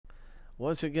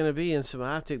What's it going to be in some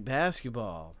Optic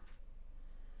basketball?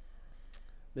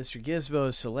 Mr.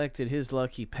 Gizmo selected his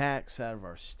lucky packs out of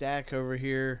our stack over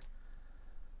here.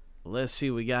 Let's see,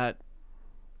 we got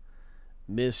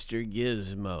Mr.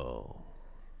 Gizmo.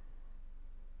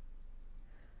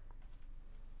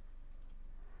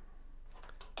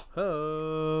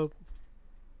 Oh.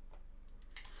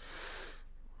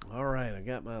 All right, I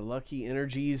got my lucky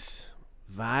energies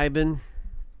vibing.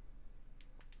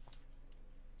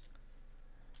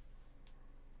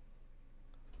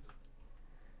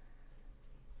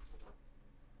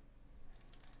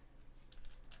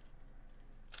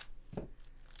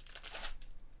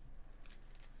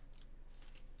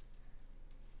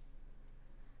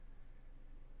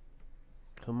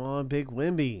 Come on, Big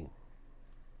Wimby.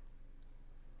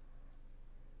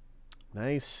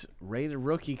 Nice rated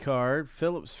rookie card.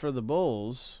 Phillips for the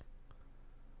Bulls.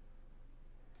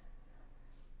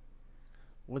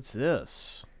 What's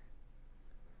this?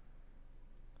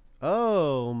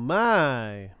 Oh,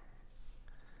 my.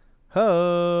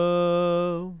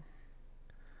 Ho.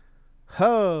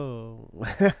 Ho.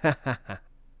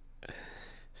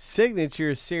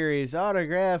 Signature Series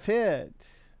autograph hit.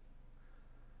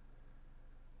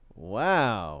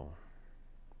 Wow.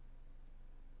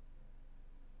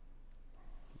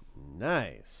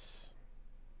 Nice.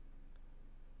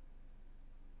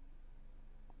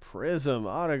 Prism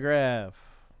autograph.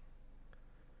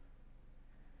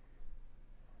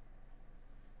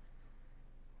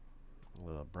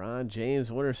 LeBron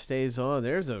James winner stays on.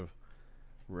 There's a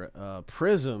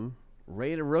Prism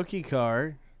rated rookie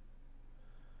card.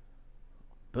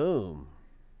 Boom.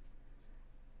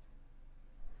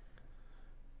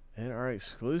 And our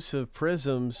exclusive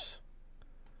Prisms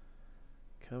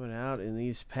coming out in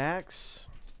these packs.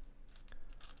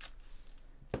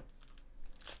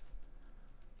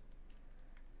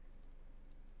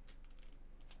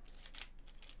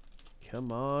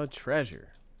 Come on, treasure.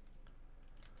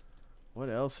 What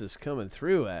else is coming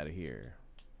through out of here?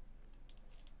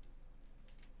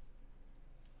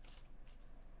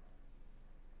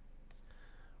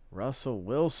 Russell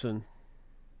Wilson.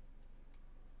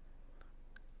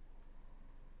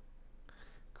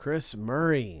 Chris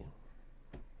Murray.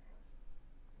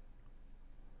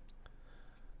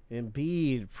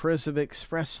 Embiid, Prism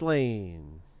Express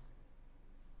Lane.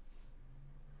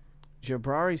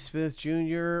 Jabari Smith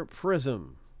Jr.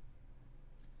 Prism.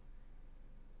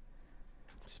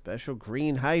 Special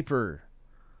green hyper.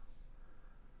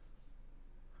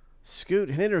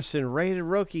 Scoot Henderson, rated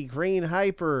rookie, green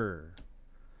hyper.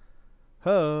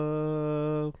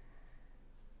 Ho.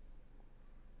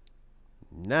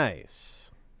 Nice.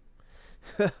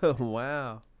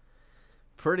 Wow.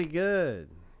 Pretty good.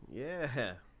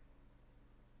 Yeah.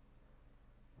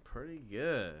 Pretty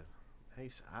good.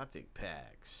 Nice Optic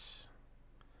packs.